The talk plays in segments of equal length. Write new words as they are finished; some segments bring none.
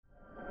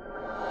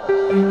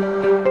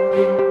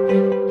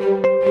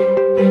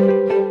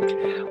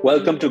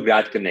Welcome to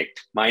Grad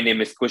Connect. My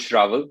name is Kush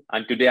Raval,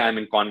 and today I'm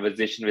in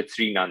conversation with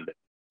Sri Nandan,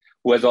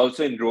 who has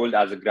also enrolled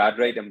as a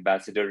GradRight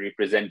ambassador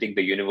representing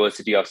the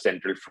University of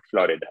Central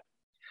Florida.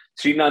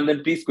 Sri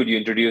Nandan, please could you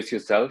introduce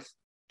yourself?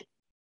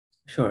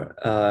 Sure.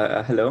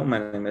 Hello,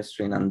 my name is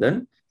Sri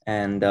Nandan,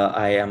 and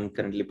I am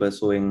currently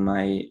pursuing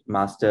my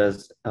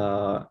master's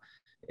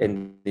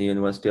in the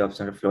University of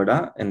Central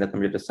Florida in the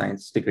computer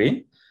science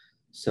degree.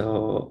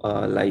 So,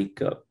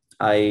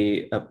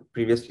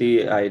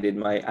 previously I did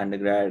my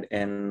undergrad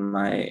in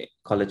my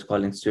college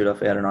called Institute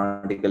of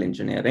Aeronautical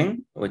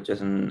Engineering, which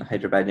is in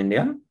Hyderabad,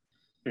 India,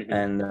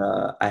 and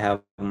I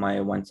have my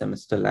one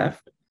semester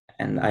left.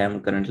 And I am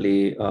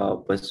currently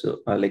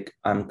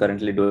I'm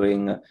currently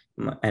doing an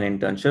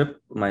internship,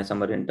 my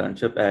summer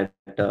internship at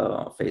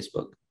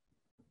Facebook.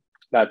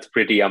 That's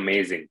pretty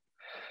amazing.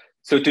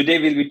 So today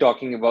we'll be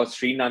talking about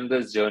Sri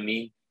Nandan's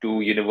journey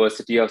to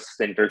University of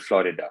Central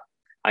Florida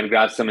and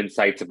grab some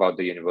insights about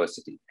the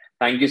university.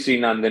 Thank you, Sri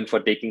Nandan, for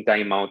taking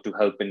time out to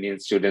help Indian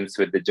students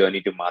with the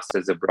journey to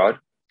masters abroad.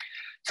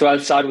 So I'll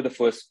start with the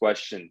first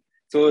question.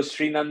 So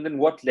Sri Nandan,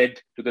 what led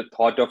to the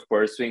thought of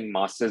pursuing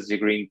master's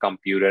degree in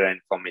computer and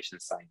information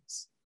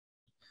science?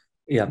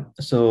 Yeah,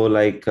 so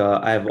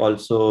I've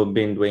also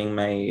been doing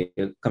my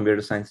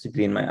computer science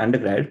degree in my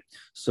undergrad.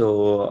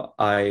 So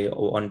I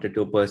wanted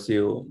to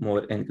pursue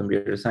more in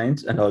computer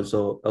science and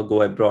also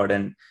go abroad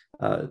and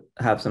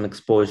have some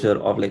exposure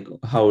of like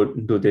how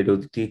do they do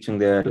the teaching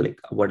there, like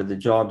what are the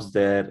jobs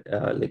there,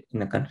 like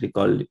in a country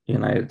called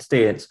United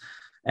States,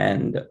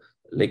 and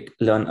like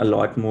learn a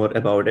lot more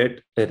about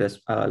it. It is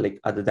like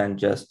other than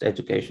just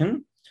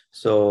education.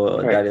 So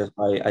Right. that is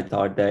why I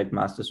thought that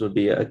masters would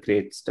be a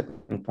great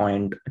stepping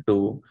point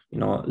to,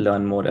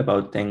 learn more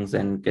about things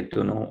and get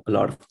to know a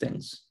lot of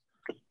things.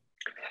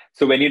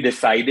 So when you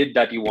decided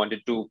that you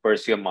wanted to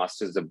pursue a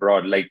master's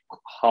abroad, like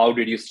how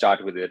did you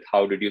start with it?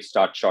 How did you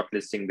start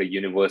shortlisting the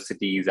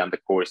universities and the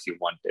course you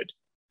wanted?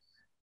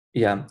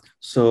 Yeah.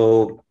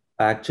 So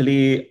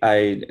actually,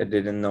 I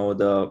didn't know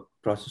the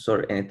process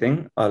or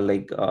anything,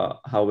 or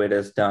how it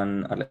is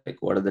done, or like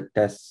what are the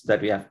tests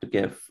that we have to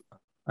give,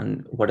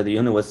 and what are the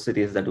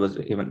universities that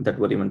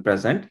were even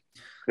present.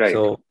 Right.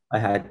 So I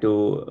had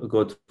to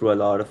go through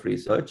a lot of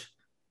research.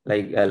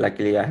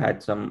 Luckily, I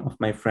had some of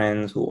my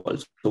friends who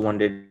also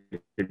wanted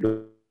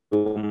to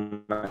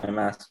do my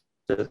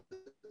master's,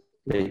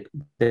 like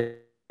their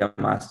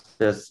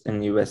masters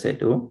in USA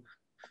too.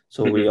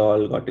 So we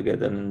all got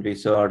together and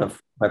researched a lot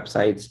of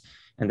websites,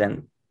 and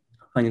then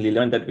finally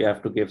learned that we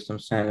have to give some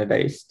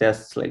standardized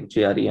tests like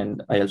GRE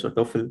and IELTS or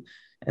TOEFL.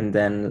 And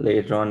then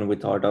later on, we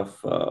thought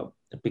of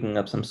picking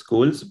up some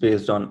schools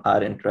based on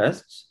our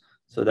interests.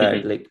 So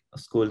that like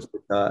schools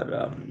which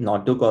are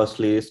not too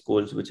costly,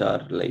 schools which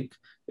are like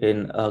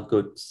in a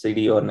good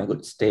city or in a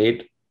good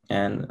state,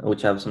 and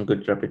which have some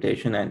good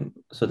reputation, and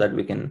so that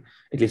we can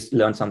at least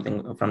learn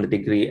something from the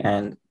degree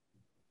and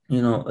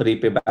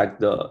repay back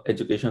the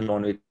education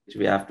loan which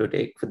we have to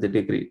take for the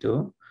degree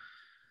too.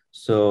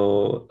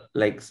 So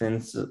like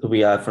since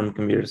we are from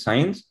computer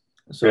science,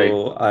 Right.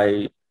 so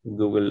I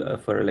Google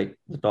for like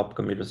the top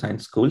computer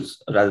science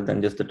schools rather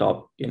than just the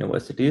top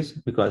universities,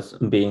 because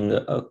being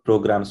a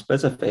program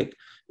specific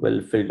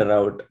will filter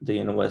out the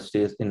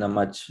universities in a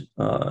much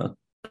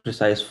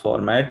precise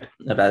format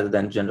rather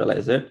than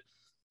generalize it.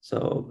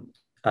 So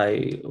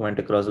I went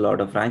across a lot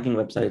of ranking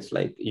websites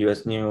like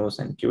US News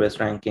and QS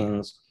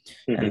rankings.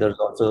 And there's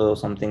also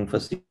something for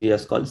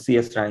CS called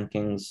CS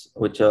rankings,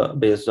 which are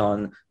based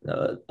on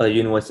a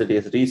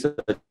university's research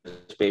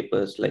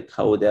papers, like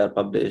how they are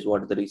published,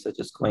 what the research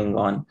is going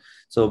on.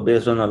 So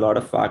based on a lot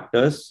of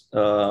factors,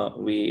 I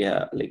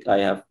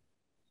have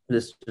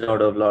listed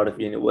out a lot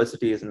of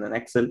universities in an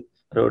Excel,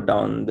 wrote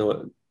down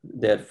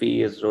their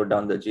fees, wrote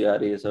down the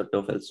GREs or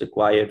TOEFLs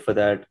required for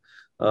that,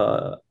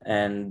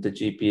 and the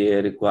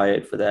GPA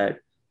required for that.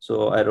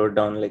 So I wrote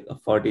down like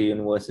 40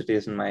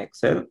 universities in my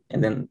Excel,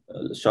 and then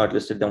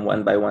shortlisted them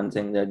one by one,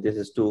 saying that this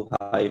is too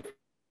high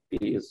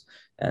fees,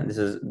 and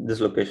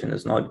this location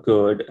is not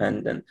good,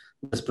 and then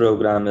this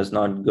program is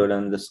not good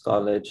in this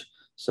college.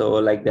 So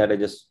like that, I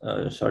just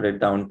shot it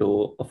down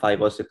to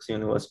 5 or 6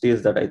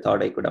 universities that I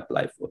thought I could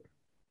apply for.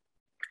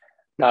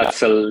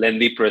 That's a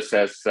lengthy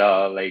process,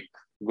 like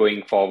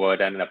going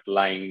forward and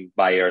applying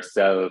by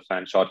yourself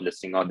and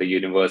shortlisting all the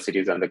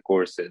universities and the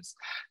courses.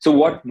 So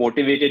what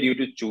motivated you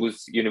to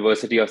choose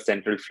University of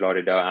Central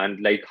Florida,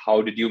 and like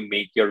how did you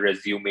make your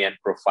resume and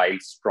profile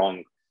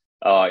strong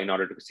in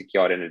order to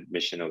secure an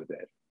admission over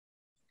there?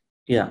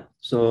 Yeah.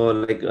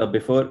 So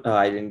before,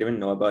 I didn't even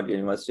know about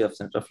University of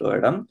Central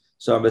Florida.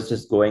 So I was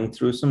just going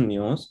through some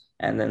news,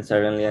 and then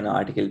suddenly an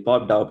article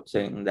popped up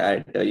saying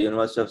that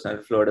University of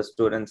Central Florida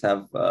students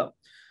have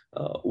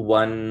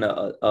won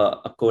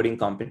a coding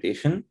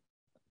competition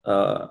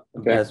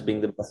Okay. as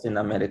being the best in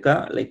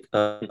America, like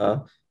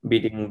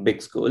beating big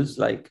schools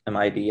like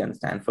MIT and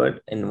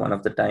Stanford in one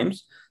of the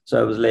times. So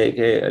I was like,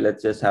 hey,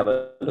 let's just have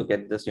a look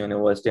at this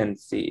university and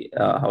see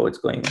how it's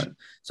going on.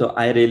 So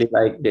I really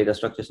like data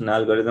structures and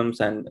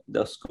algorithms, and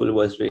the school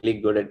was really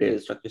good at data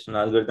structures and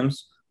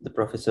algorithms, the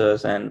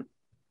professors and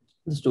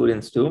the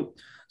students too.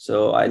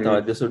 So I Mhm.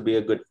 thought this would be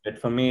a good fit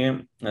for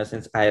me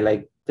since I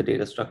like the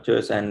data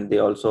structures and they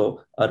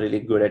also are really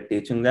good at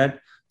teaching that.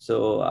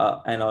 So,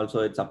 and also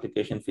its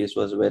application fees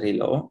was very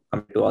low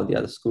compared to all the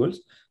other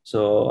schools.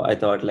 So I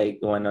thought like,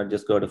 why not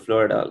just go to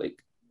Florida?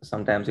 Like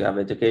sometimes you have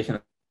education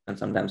and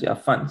sometimes you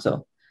have fun.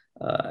 So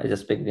I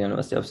just picked the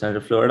University of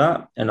Central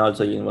Florida and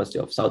also University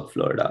of South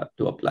Florida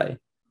to apply.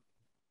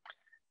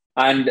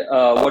 And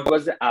what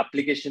was the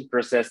application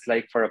process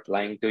like for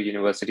applying to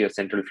University of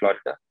Central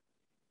Florida?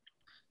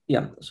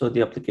 Yeah, so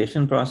the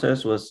application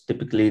process was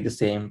typically the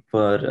same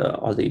for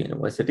all the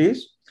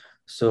universities.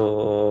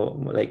 So,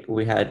 like,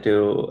 we had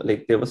to,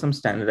 like, there were some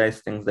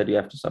standardized things that you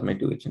have to submit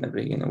to each and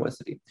every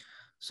university.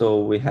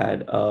 So, we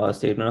had a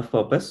statement of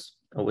purpose,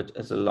 which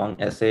is a long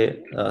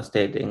essay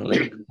stating,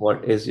 like,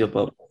 what is your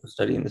purpose to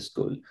study in the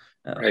school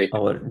Right.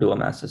 or do a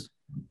master's.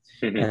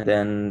 Mhm. And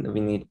then we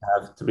need to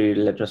have 3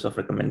 letters of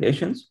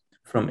recommendations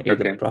from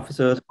either Okay.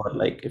 professors or,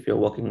 like, if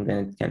you're working,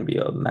 then it can be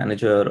a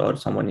manager or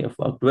someone you've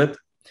worked with.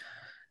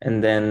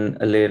 And then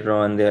later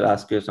on they'll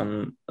ask you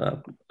some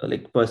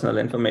like personal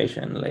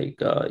information like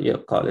your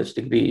college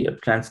degree, your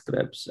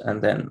transcripts,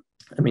 and then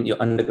I mean your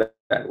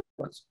undergrad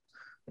ones,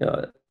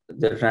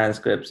 the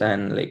transcripts,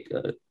 and like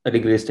a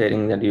degree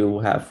stating that you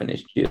have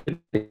finished your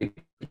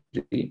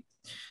degree.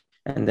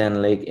 And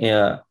then like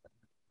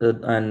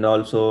and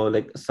also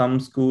like some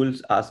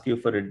schools ask you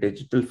for a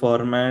digital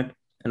format,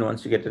 and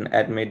once you get an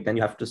admit then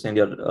you have to send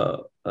your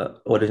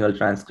original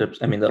transcripts,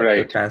 I mean the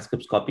Right.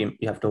 transcripts copy,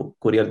 you have to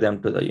courier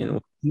them to the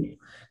university.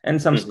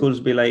 And some Mhm. schools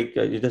be like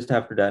you just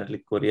have to directly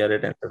courier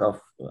it instead of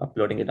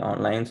uploading it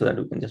online so that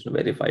we can just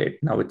verify it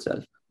now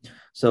itself.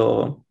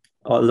 So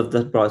all of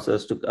the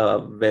process took a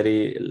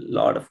very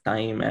lot of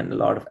time and a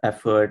lot of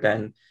effort,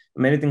 and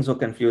many things were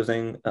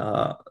confusing.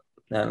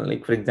 And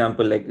like for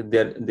example, like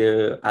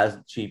they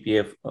asked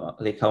GPA,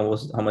 like how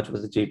much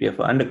was the GPA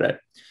for undergrad,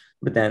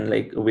 but then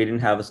like we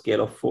didn't have a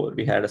scale of 4,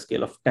 we had a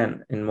scale of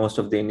 10 in most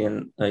of the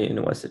Indian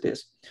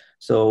universities.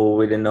 So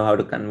we didn't know how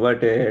to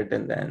convert it,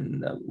 and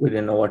then we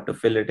didn't know what to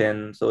fill it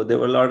in. So there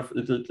were a lot of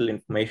little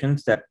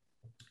informations that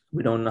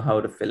we don't know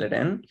how to fill it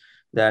in,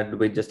 that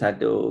we just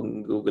had to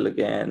Google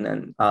again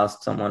and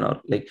ask someone,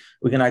 or like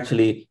we can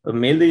actually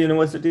mail the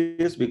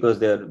universities because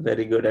they're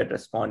very good at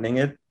responding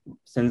it.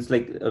 Since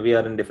like we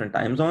are in different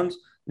time zones,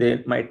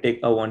 they might take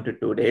a 1 to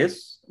 2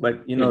 days,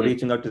 but Mhm.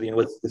 reaching out to the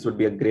universities would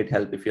be a great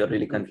help if you're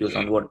really confused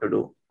on what to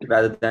do,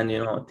 rather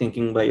than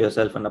thinking by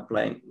yourself and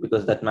applying,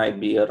 because that might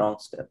be a wrong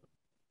step.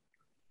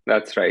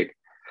 That's right.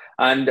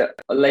 And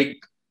like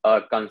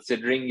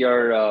considering your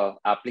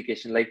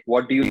application, like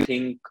what do you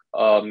think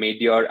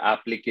made your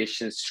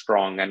application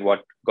strong and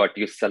what got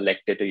you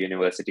selected to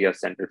University of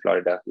Central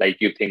Florida? Like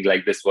you think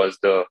like this was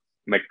the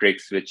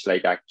metrics which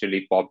like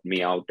actually popped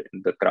me out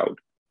in the crowd.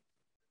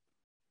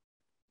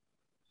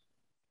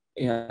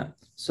 Yeah.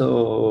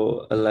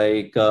 So,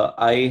 like,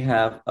 I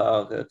have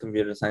a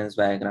computer science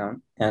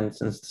background, and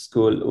since the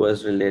school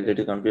was related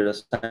to computer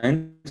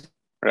science,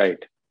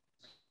 Right.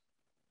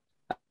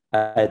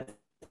 I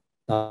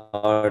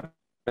thought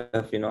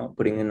of,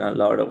 putting in a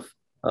lot of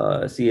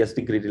CS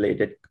degree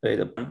related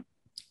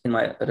in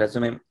my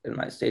resume, in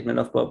my statement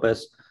of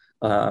purpose,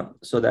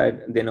 so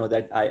that they know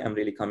that I am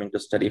really coming to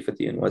study for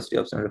the University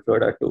of Central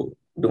Florida to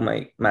do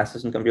my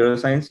master's in computer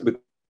science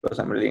because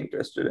I'm really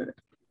interested in it.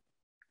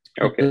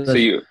 Okay. Because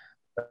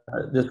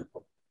this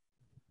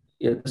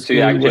yeah, the So you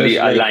school actually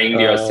was like aligned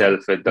yourself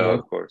with the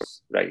more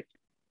course, right?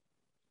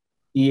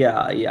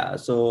 yeah.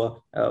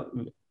 So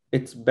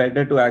it's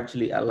better to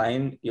actually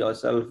align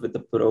yourself with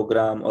the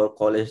program or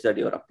college that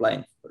you're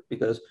applying for,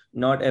 because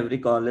not every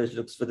college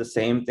looks for the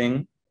same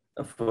thing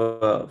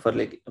for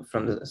like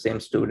from the same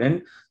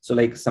student. So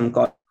like some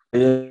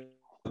colleges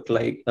look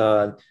like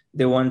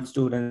they want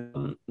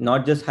students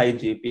not just high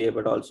GPA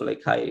but also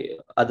like high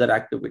other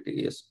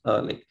activities,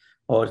 like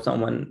or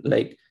someone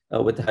like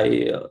with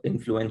high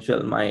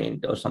influential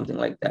mind or something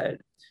like that,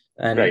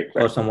 and Right,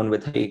 or right. someone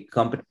with high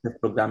competitive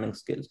programming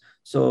skills.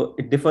 So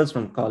it differs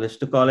from college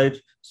to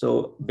college.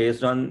 So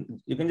based on,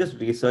 you can just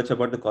research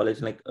about the college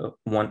in like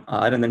 1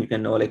 hour, and then you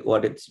can know like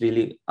what it's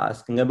really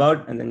asking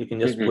about, and then you can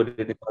just Mhm. put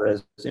it in your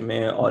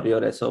resume or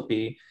your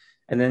SOP,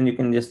 and then you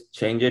can just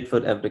change it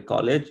for every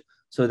college,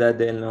 so that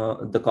they'll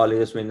know, the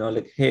colleges will know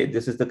like, hey,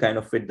 this is the kind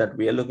of fit that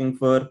we are looking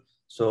for.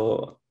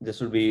 So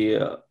this will be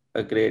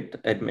a great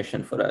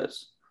admission for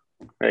us.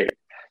 Right.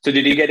 So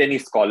did you get any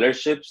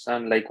scholarships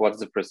and like what's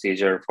the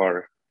procedure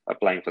for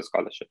applying for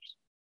scholarships?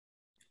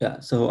 Yeah,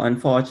 so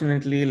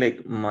unfortunately,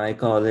 like my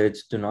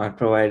college do not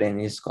provide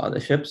any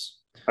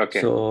scholarships,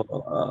 Okay. so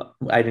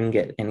I didn't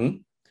get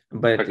any.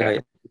 But Okay.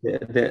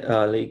 like,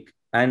 like,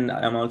 and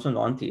I'm also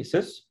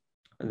non-thesis,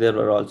 there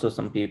were also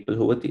some people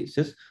who were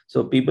thesis.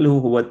 So people who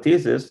were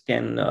thesis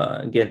can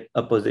get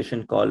a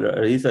position called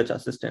a research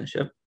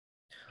assistantship.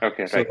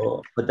 Okay, So right.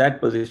 for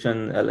that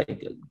position,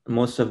 like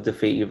most of the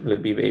fee will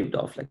be waived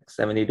off, like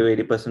 70 to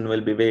 80% will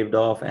be waived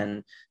off,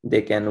 and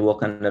they can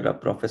work under a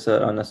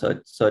professor on a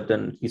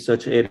certain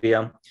research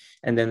area.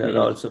 And then they'll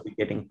also be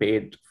getting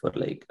paid for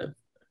like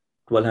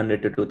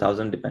 1,200 to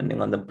 2,000,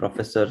 depending on the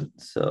professor's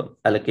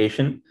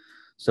allocation.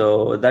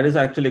 So that is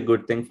actually a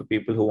good thing for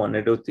people who want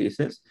to do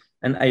thesis.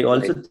 And I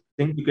also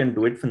think you can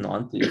do it for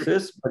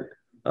non-thesis, but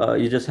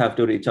you just have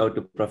to reach out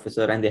to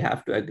professor and they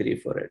have to agree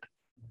for it.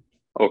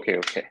 Okay,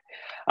 okay.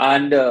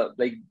 And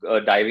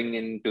diving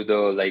into the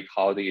like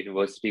how the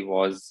university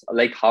was,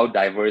 like how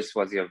diverse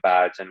was your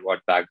batch and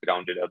what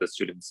background did other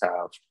students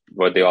have?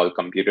 Were they all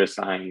computer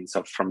science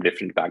or from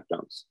different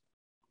backgrounds?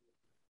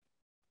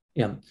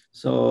 Yeah.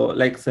 So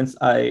like since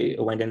I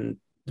went in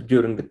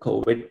during the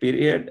COVID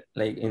period,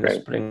 like in Right.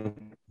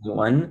 spring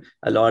one,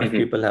 a lot of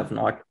people have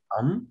not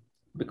come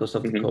because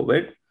of the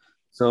COVID.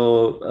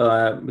 So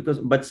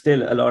but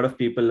still a lot of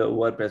people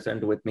were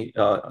present with me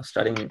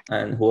studying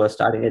and who are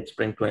starting at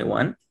spring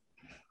 21.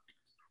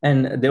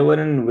 And they were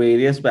in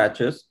various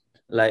batches,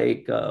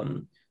 like there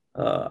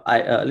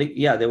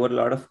were a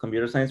lot of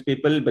computer science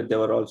people, but there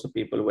were also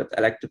people with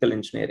electrical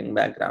engineering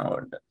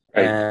background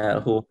Right.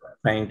 who are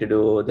trying to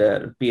do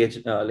their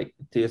PhD like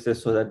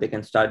thesis so that they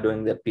can start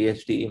doing their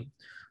PhD.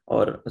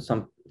 Or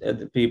some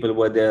the people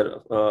were there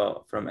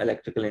from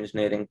electrical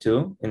engineering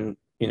too in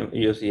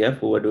UCF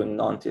who were doing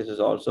non-thesis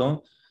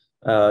also.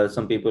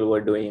 Some people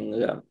were doing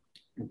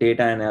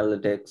data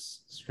analytics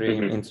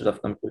stream instead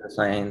of computer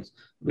science,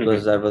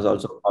 because that was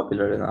also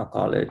popular in our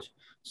college.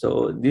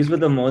 So these were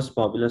the most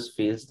popular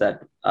fields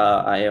that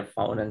I have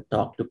found and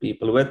talked to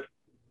people with.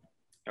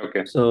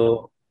 Okay.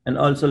 So, and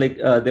also like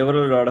there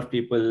were a lot of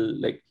people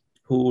like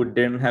who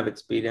didn't have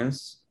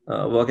experience,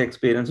 work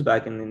experience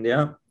back in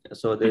India.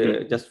 So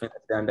they just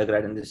finished the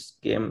undergrad and just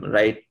came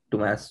right to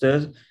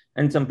masters.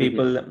 And some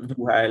people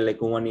who had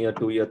like 1 year,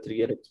 2 year, 3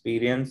 year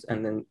experience,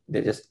 and then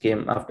they just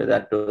came after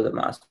that to the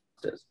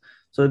masters.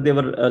 So they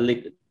were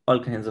like all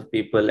kinds of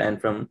people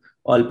and from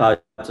all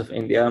parts of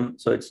India.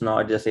 So it's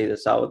not just either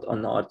south or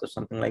north or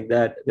something like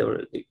that. There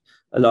were like,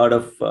 a lot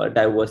of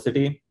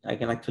diversity, I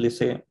can actually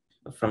say,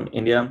 from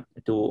India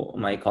to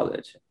my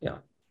college. Yeah.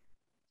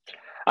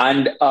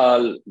 And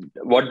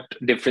what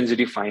difference did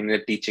you find in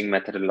the teaching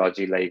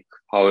methodology? Like,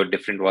 how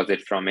different was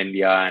it from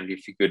India? And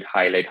if you could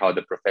highlight how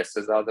the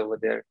professors are over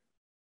there.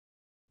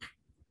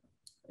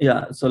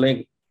 Yeah. So,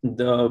 like,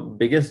 the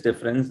biggest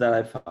difference that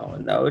I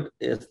found out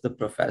is the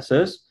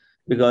professors,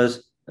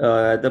 because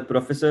the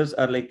professors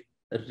are like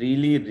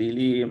really,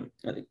 really,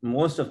 like,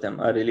 most of them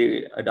are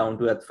really down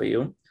to earth for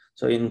you.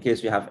 So, in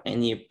case you have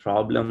any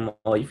problem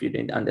or if you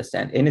didn't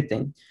understand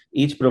anything,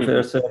 each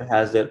professor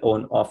has their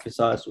own office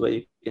hours where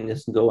you can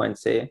just go and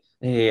say,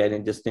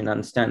 "Hey, just didn't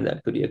understand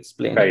that. Could you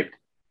explain it?" Right.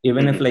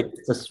 Even if like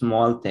it's a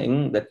small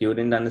thing that you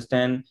didn't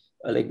understand,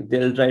 like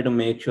they'll try to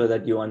make sure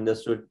that you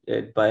understood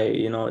it by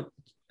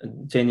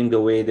changing the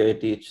way they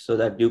teach so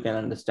that you can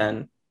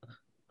understand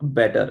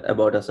better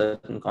about a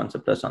certain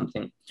concept or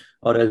something.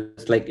 Or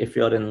else, like if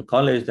you're in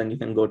college, then you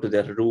can go to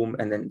their room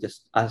and then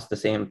just ask the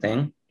same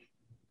thing.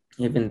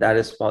 Even that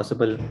is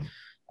possible.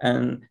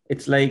 And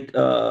it's like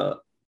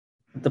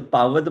the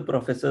power the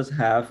professors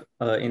have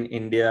in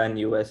India and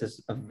US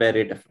is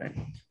very different.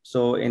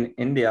 So in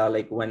India,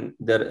 like when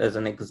there is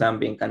an exam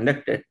being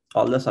conducted,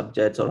 all the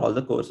subjects or all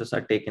the courses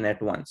are taken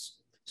at once.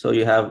 So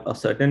you have a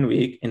certain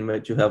week in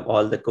which you have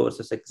all the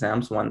courses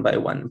exams one by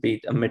one, be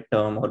it a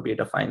midterm or be it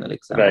a final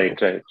exam. Right.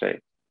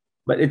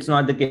 But it's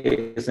not the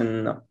case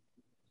in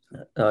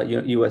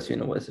US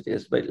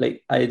universities. But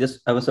like I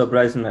was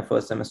surprised in my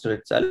first semester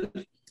itself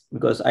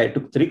because I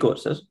took 3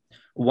 courses.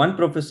 One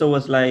professor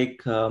was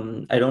like,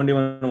 I don't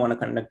even want to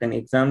conduct any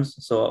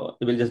exams, so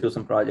we'll just do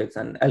some projects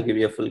and I'll give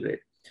you a full grade.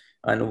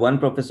 And one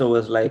professor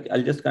was like,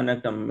 I'll just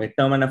conduct a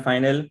midterm and a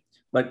final,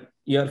 but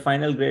your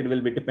final grade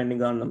will be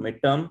depending on the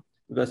midterm,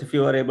 because if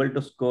you are able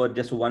to score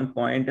just 1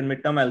 point in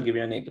midterm, I'll give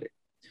you an A grade.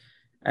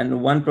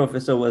 And one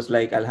professor was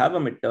like, I'll have a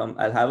midterm,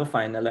 I'll have a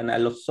final, and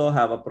I'll also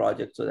have a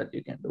project so that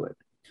you can do it.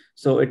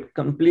 So it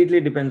completely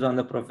depends on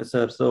the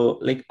professor. So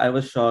like I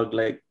was shocked,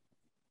 like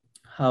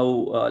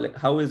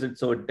how is it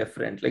so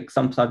different? Like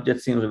some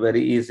subjects seem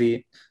very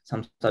easy,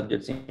 some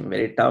subjects seem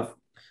very tough.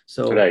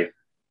 So, Right.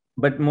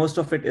 but most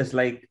of it is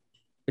like,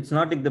 it's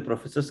not like the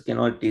professors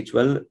cannot teach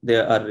well. They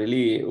are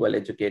really well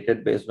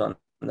educated based on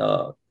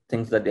the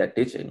things that they are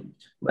teaching.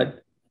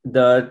 But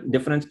the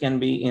difference can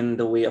be in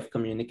the way of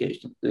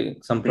communication.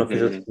 Like some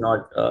professors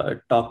cannot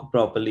talk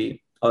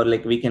properly, or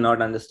like we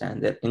cannot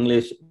understand their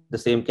English. The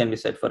same can be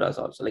said for us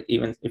also. Like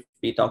even if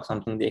we talk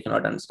something, they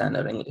cannot understand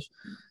our English.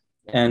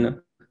 And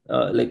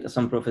like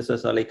some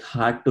professors are like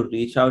hard to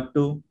reach out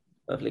to,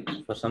 like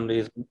for some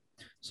reason.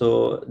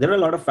 So there are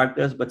a lot of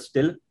factors, but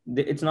still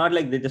it's not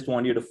like they just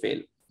want you to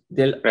fail.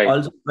 They'll Right.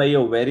 also try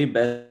your very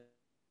best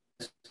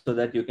so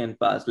that you can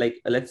pass.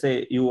 Like let's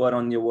say you are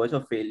on your verge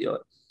of failure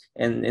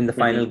in the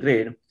final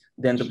grade,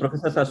 then the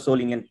professors are so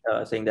lenient,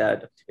 saying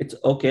that it's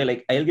okay,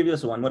 like I'll give you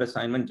just one more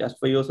assignment just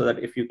for you, so that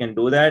if you can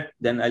do that,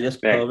 then I'll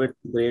just Right. curve it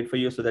grade for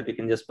you so that you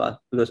can just pass,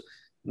 because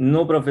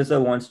no professor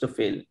wants to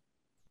fail.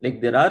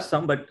 Like there are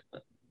some, but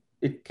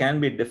it can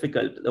be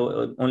difficult.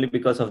 Only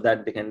because of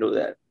that they can do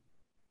that.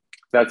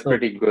 That's So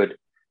pretty good.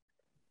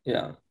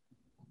 yeah.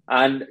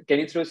 And can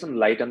you throw some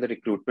light on the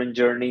recruitment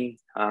journey?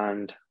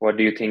 And what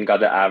do you think are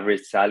the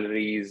average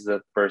salaries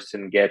a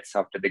person gets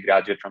after they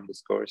graduate from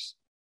this course?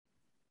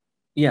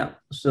 Yeah.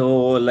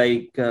 So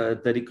like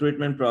the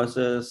recruitment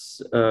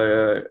process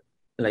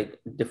like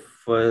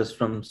differs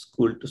from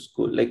school to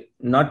school. Like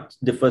not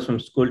differs from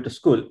school to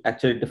school,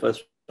 actually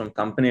differs from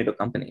company to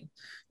company.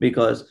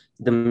 Because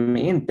the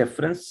main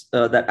difference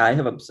that I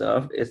have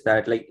observed is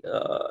that, like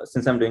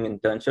since I'm doing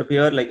internship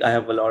here, like I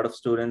have a lot of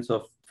students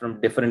of from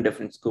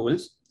different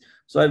schools.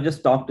 So I've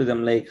just talked to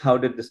them, like, how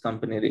did this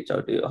company reach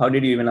out to you? How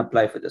did you even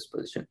apply for this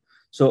position?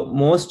 So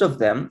most of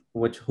them,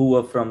 who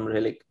were from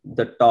really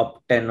the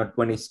top 10 or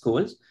 20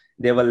 schools,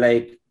 they were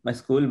like, my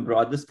school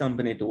brought this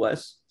company to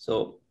us.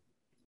 So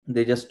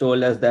they just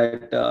told us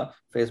that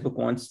Facebook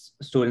wants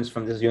students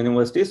from this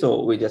university.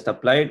 So we just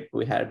applied.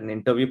 We had an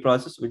interview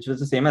process, which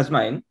was the same as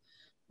mine.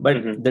 But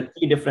Mm-hmm. the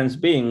key difference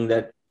being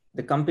that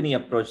the company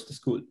approached the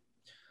school.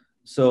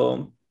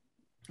 So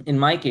in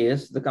my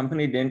case, the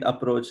company didn't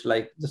approach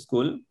like the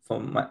school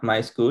from my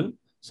school.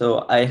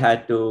 So I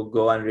had to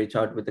go and reach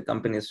out with the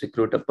company's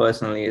recruiter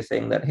personally,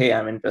 saying that, hey,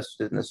 I'm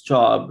interested in this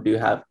job. Do you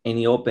have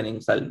any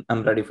openings?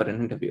 I'm ready for an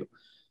interview.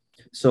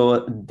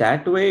 So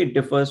that way it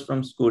differs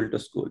from school to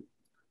school.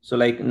 So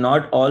like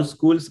not all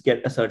schools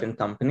get a certain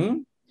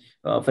company.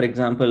 For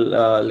example,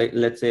 like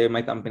let's say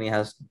my company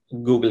has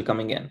Google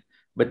coming in,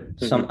 but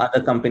some Mm-hmm.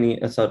 other company,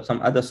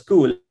 some other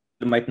school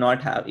might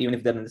not have, even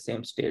if they're in the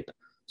same state.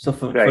 So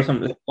for Right.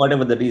 some, like,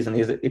 whatever the reason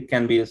is, it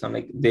can be some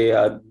like they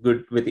are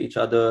good with each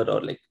other,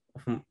 or like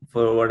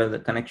for what are the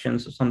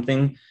connections or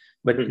something.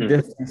 But Mm-hmm.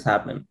 this things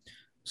happen.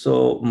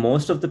 So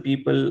most of the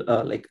people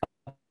like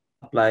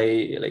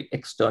apply like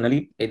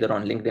externally, either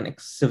on LinkedIn,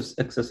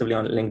 excessively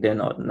on LinkedIn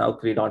or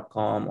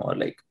Naukri.com or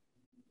like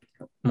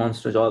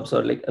Monster Jobs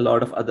or like a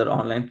lot of other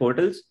online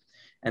portals.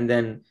 And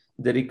then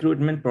the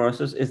recruitment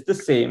process is the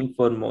same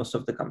for most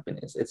of the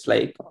companies. It's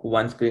like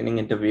one screening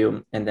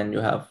interview, and then you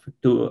have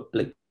two,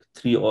 like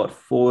three or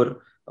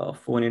four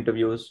phone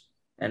interviews.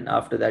 And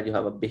after that, you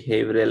have a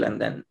behavioral,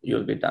 and then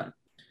you'll be done. Okay.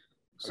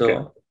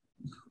 So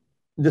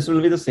this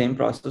will be the same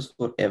process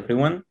for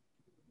everyone.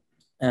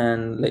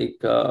 And like,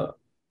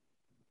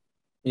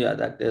 yeah,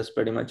 that is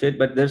pretty much it.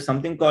 But there's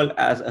something called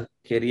as a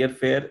career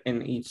fair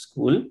in each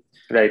school.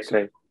 Right. So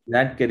Right.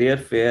 that career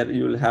fair,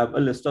 you'll have a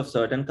list of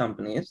certain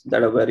companies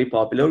that are very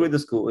popular with the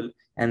school,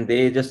 and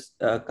they just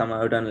come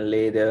out and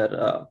lay their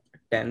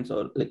tents,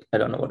 or like I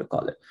don't know what to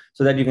call it,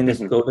 so that you can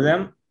just Mm-hmm. go to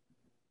them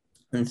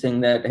and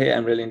saying that, hey,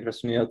 I'm really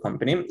interested in your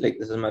company. Like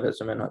this is my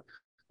resume. And all.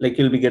 Like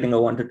you'll be getting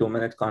a 1 to 2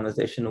 minute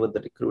conversation with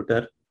the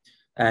recruiter,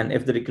 and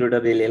if the recruiter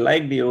really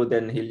liked you,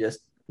 then he'll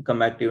just come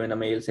back to you in a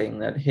mail saying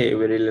that, hey,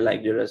 we really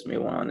liked your resume,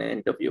 we want an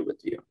interview with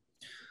you.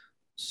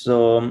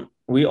 So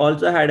we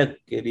also had a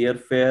career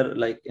fair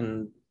like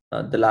in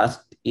the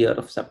last year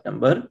of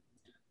September.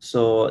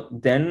 So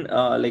then,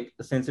 like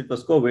since it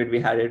was COVID, we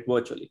had it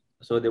virtually.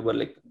 So there were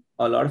like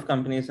a lot of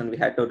companies, and we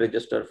had to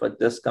register for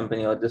this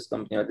company or this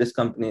company or this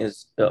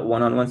company's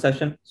one-on-one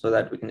session so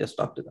that we can just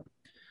talk to them.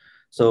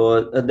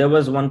 So there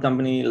was one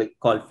company like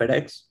called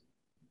FedEx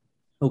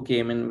who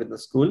came in with the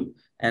school,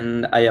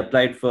 and I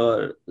applied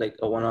for like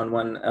a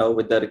one-on-one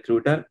with the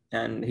recruiter,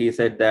 and he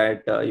said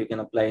that you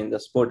can apply in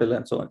this portal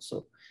and so on.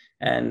 So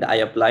and I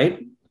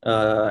applied,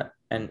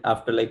 and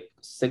after like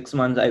 6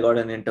 months I got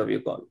an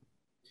interview call.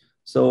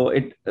 So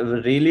it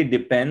really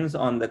depends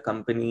on the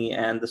company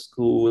and the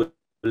school,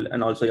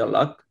 and also your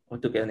luck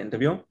to get an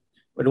interview.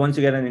 But once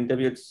you get an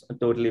interview, it's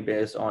totally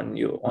based on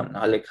you, on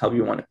like how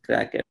you want to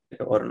crack it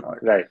or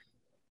not. Right.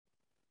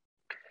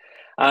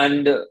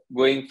 And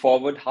going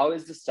forward, how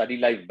is the study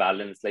life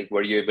balance? Like,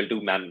 were you able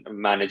to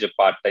manage a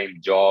part-time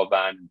job,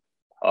 and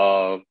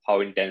how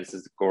intense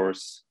is the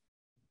course?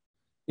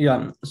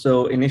 Yeah.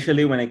 So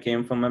initially, when I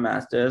came from my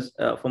master's,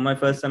 for my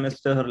first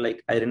semester,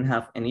 like I didn't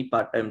have any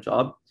part-time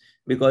job,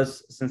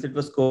 because since it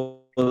was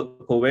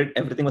COVID,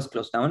 everything was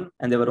closed down,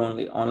 and there were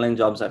only online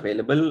jobs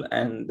available,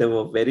 and there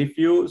were very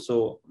few.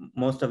 So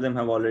most of them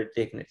have already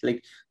taken it.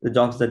 Like the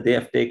jobs that they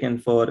have taken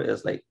for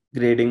is like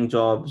grading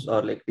jobs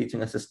or like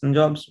teaching assistant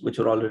jobs, which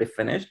were already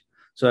finished.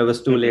 So I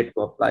was too Mm-hmm. late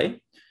to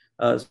apply.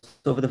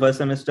 So for the first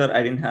semester,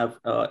 I didn't have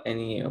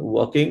any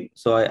working,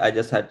 so I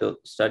just had to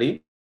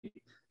study.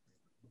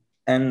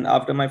 And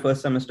after my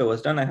first semester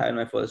was done, I had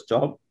my first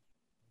job.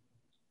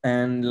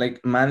 And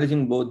like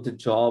managing both the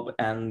job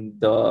and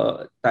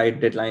the tight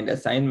deadline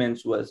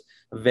assignments was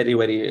very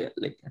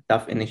like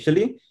tough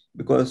initially,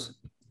 because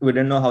we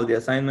didn't know how the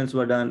assignments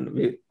were done.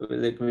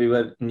 We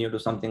were new to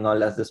something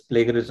called as this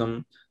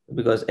plagiarism,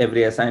 because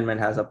every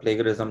assignment has a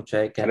plagiarism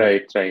check, and if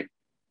Right. Right.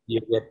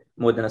 you get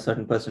more than a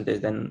certain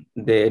percentage, then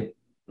they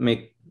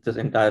make this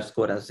entire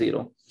score as zero.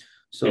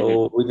 Mm-hmm.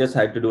 So we just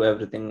had to do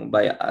everything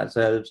by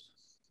ourselves.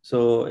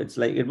 So it's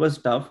like it was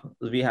tough.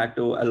 We had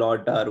to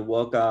allot our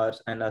work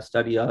hours and our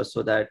study hours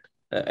so that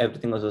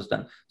everything was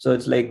done. So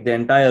it's like the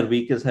entire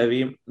week is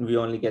heavy. We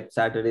only get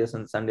Saturdays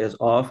and Sundays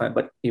off,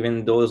 but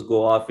even those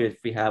go off if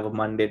we have a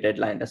Monday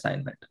deadline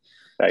assignment.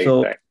 Right,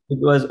 So right. it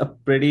was a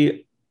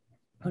pretty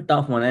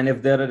tough one. And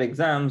if there are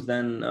exams,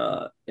 then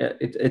yeah,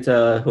 it's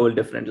a whole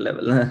different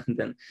level.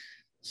 Then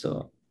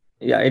so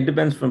yeah, it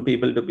depends from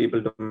people to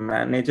people to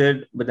manage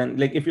it. But then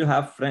like if you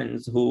have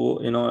friends who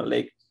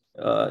like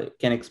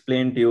can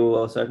explain to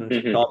you a certain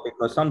Hmm. topic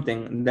or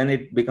something, then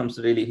it becomes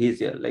really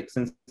easier. Like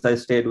since I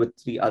stayed with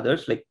three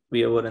others, like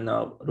we were in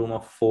a room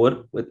of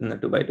four within a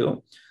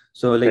 2x2.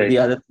 So like the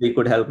Right. other three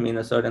could help me in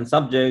a certain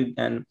subject,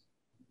 and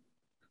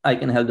I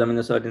can help them in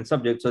a certain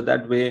subject. So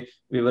that way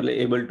we were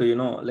able to,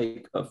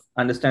 like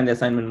understand the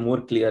assignment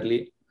more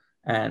clearly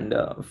and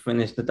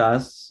finish the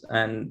tasks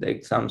and the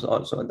exams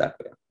also that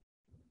way.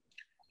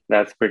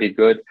 That's pretty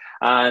good.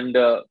 And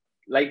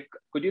like,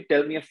 could you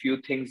tell me a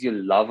few things you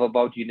love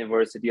about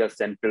University of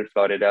Central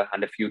Florida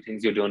and a few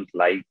things you don't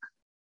like?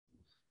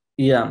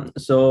 Yeah.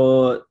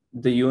 So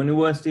the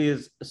university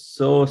is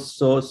so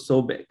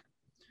big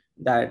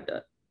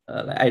that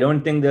I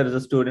don't think there is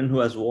a student who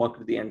has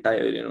walked the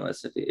entire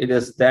university. It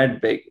is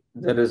that big.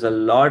 There is a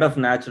lot of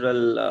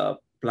natural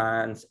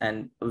plants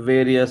and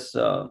various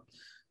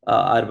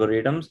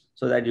arboretums,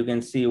 so that you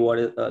can see what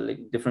is like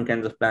different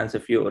kinds of plants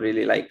if you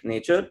really like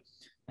nature.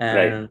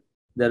 Right. And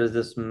there is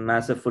this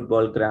massive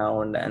football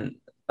ground and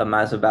a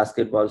massive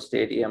basketball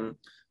stadium.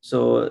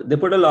 So they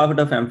put a lot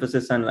of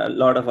emphasis and a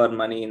lot of our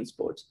money in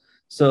sports.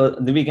 So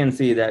we can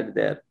see that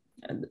there.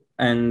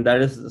 And that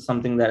is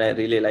something that I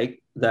really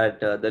like, that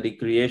the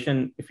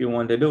recreation, if you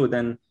want to do,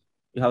 then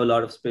you have a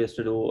lot of space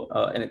to do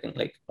anything.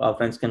 Like our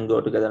friends can go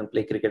together and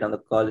play cricket on the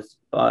college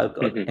park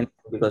or Hmm.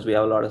 anything, because we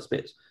have a lot of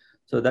space.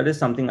 So that is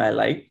something I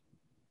like.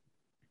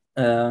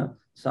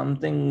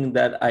 Something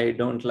that I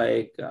don't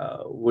like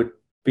would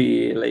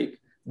be like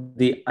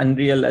the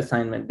unreal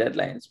assignment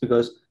deadlines,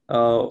 because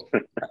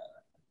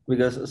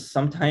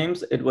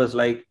sometimes it was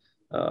like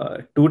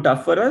too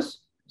tough for us.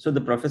 So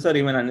the professor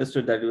even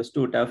understood that it was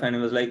too tough, and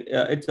he was like,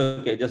 "It's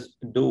okay, just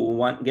do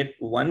get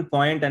 1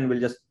 point, and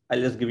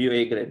I'll just give you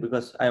A grade,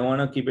 because I want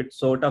to keep it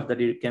so tough that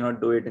you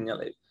cannot do it in your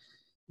life."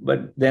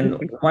 But then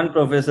one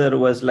professor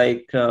was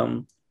like,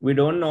 "We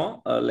don't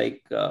know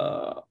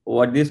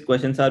what these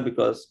questions are,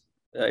 because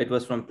it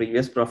was from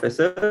previous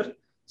professor.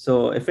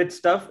 So if it's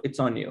tough, it's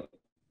on you."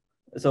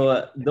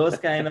 So those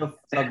kind of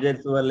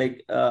subjects were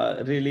like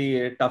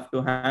really tough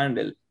to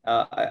handle.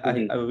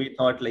 Hmm. We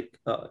thought like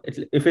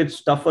if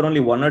it's tough for only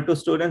one or two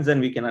students, then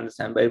we can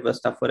understand, but it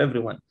was tough for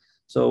everyone.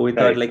 So we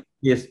thought Right. like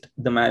at least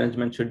the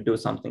management should do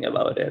something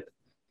about it.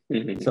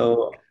 Hmm.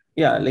 So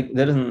yeah, like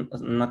there is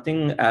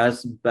nothing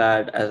as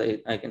bad as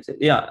I can say.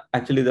 Yeah,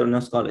 actually there are no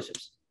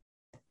scholarships.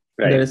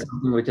 There Right. is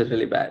something which is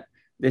really bad.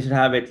 They should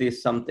have at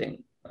least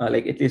something,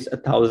 like at least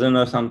 1,000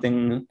 or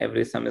something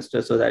every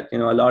semester, so that a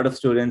lot of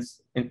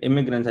students,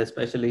 immigrants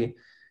especially,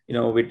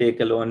 we take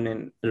a loan in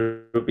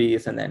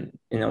rupees, and then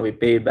we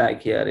pay it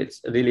back here. It's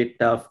really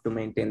tough to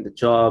maintain the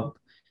job.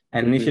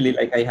 And Hmm. initially,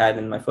 like I had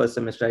in my first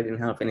semester, I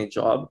didn't have any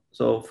job.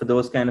 So for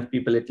those kind of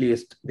people, at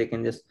least they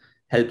can just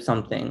help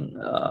something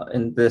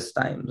in this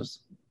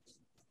times.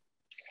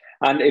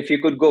 And if you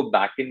could go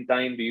back in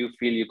time, do you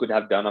feel you could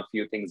have done a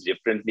few things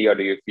differently, or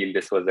do you feel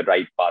this was the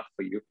right path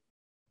for you?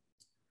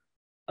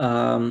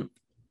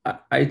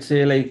 I'd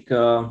say like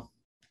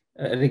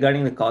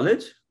regarding the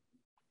college.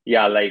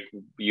 Yeah, like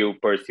you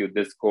pursued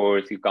this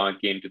course, you can't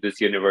came to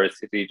this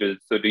university.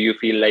 So do you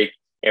feel like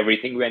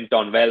everything went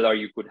on well, or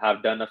you could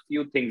have done a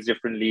few things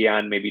differently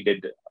and maybe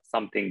did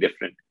something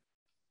different?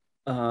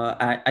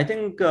 I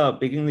think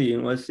picking the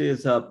university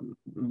is a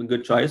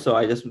good choice, so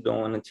I just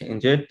don't want to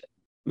change it,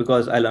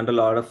 because I learned a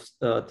lot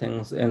of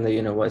things in the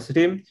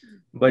university.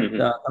 But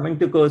Hmm. coming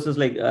to courses,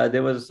 like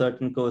there was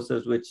certain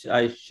courses which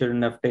I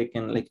shouldn't have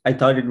taken. Like I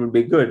thought it would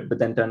be good, but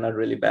then turned out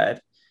really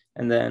bad.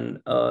 And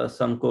then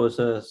some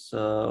courses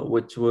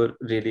which were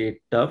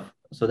really tough,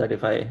 so that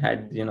if I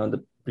had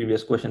the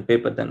previous question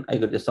paper, then I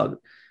could just solve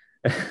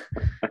it.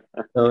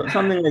 So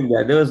something like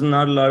that. There was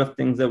not a lot of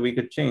things that we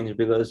could change,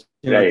 because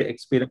the Right.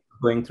 experience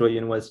of going through a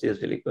university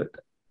is really good.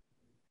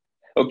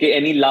 Okay.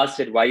 Any last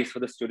advice for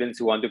the students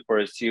who want to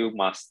pursue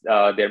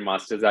their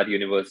masters at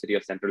University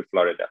of Central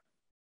Florida?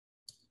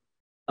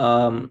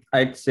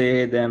 I'd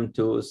say them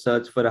to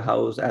search for a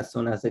house as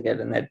soon as they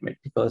get an admit,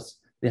 because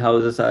the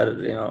houses are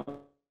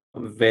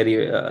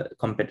very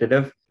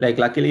competitive. Like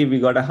luckily we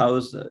got a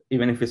house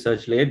even if we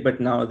search late, but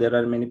now there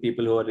are many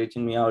people who are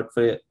reaching me out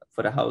for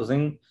a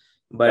housing,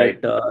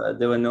 Right. but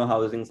there were no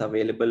housings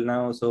available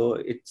now, so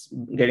it's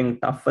getting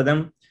tough for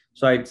them.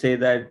 So I'd say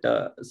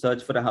that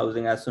search for a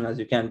housing as soon as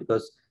you can,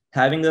 because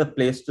having a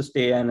place to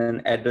stay and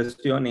an address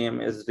to your name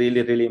is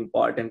really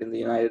important in the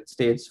United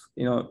States.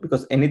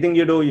 Because anything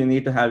you do, you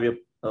need to have your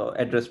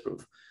address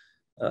proof,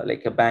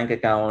 like a bank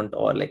account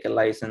or like a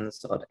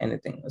license or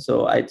anything.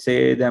 So I'd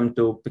say them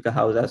to pick a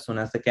house as soon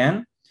as they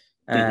can,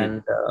 Hmm.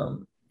 and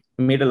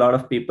meet a lot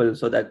of people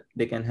so that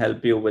they can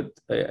help you with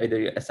either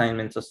your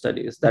assignments or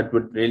studies. That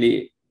would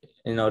really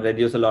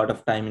reduce a lot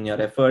of time in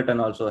your effort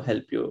and also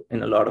help you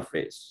in a lot of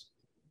ways.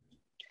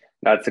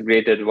 That's a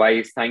great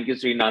advice. Thank you,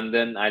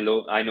 Srinandan. I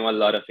know a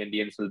lot of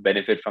Indians will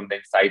benefit from the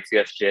insights you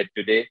have shared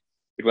today.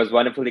 It was a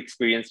wonderful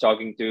experience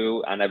talking to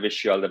you, and I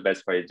wish you all the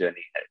best for your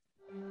journey ahead.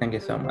 Thank you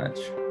so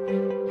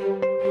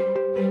much.